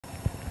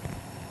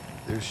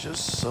There's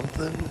just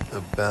something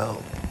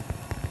about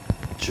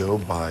Joe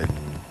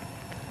Biden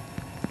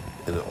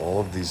and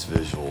all of these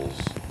visuals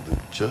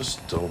that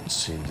just don't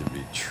seem to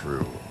be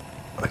true.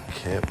 I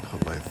can't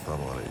put my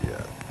thumb on it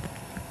yet.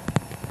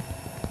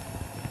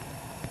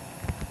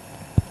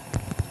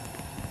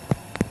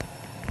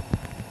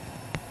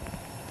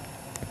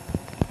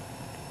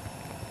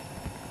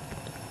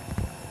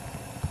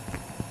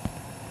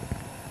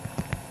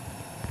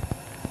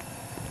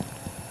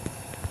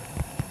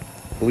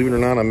 Believe it or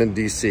not, I'm in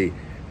DC.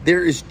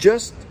 There is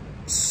just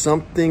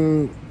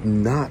something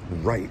not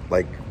right.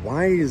 Like,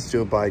 why is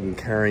Joe Biden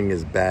carrying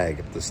his bag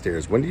up the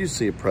stairs? When do you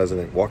see a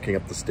president walking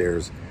up the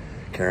stairs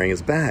carrying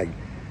his bag?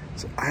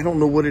 So I don't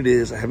know what it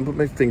is. I haven't put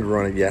my finger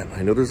on it yet.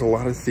 I know there's a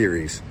lot of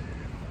theories,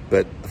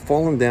 but the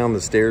falling down the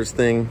stairs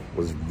thing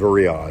was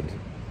very odd.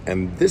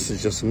 And this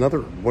is just another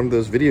one of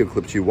those video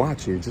clips you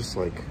watch and you're just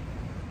like,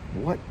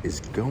 what is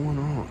going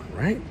on,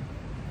 right?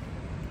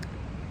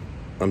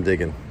 I'm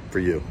digging for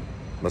you.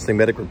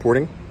 MustangMedic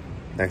reporting,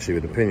 actually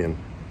with opinion,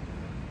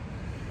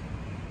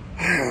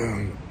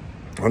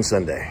 on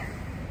Sunday.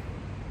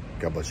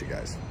 God bless you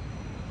guys.